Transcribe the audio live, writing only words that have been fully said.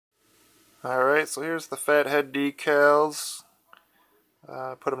Alright, so here's the fathead decals.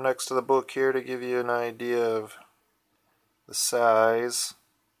 Put them next to the book here to give you an idea of the size.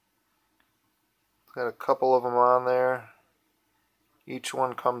 Got a couple of them on there. Each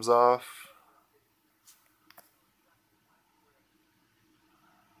one comes off.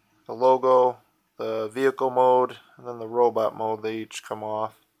 The logo, the vehicle mode, and then the robot mode, they each come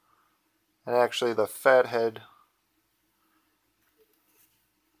off. And actually the fathead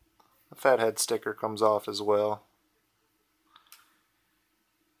sticker comes off as well.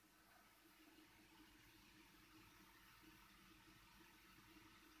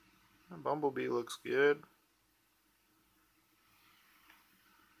 Bumblebee looks good.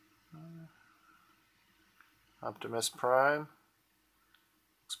 Optimus Prime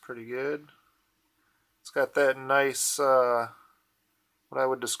looks pretty good. It's got that nice, what I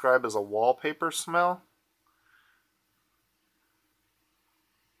would describe as a wallpaper smell.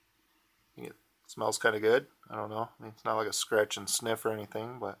 It smells kind of good. I don't know. I mean, it's not like a scratch and sniff or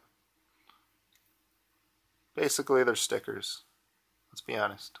anything, but basically they're stickers. Let's be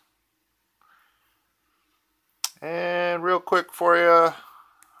honest. And real quick for you,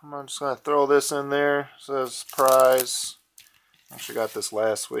 I'm just going to throw this in there. It says prize. I actually got this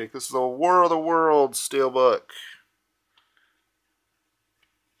last week. This is a War of the Worlds steelbook.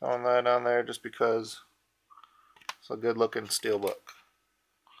 Throwing that on there just because it's a good looking steelbook.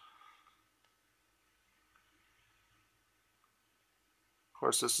 Of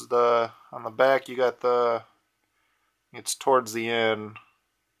course, this is on the back you got it's towards the end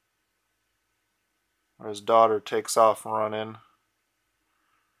where his daughter takes off running.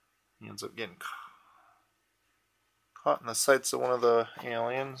 He ends up getting caught in the sights of one of the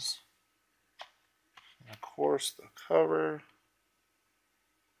aliens. And of course, the cover.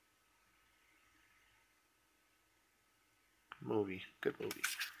 Good movie.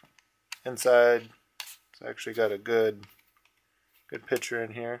 Inside, it's actually got a good picture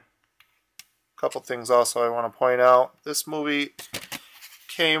in here. A couple things also I want to point out. This movie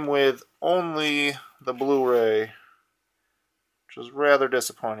came with only the Blu-ray, which was rather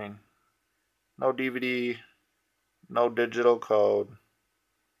disappointing. No DVD, no digital code,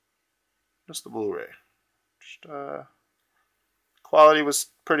 just the Blu-ray. Quality was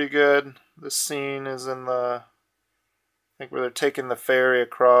pretty good. This scene is in I think where they're taking the ferry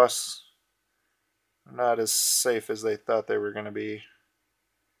across. Not as safe as they thought they were going to be.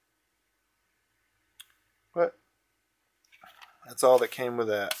 But that's all that came with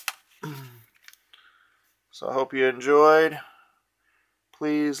that. So I hope you enjoyed.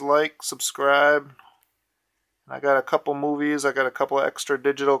 Please like, subscribe. I got a couple movies. I got a couple extra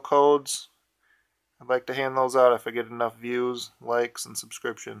digital codes. I'd like to hand those out if I get enough views, likes, and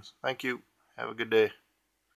subscriptions. Thank you. Have a good day.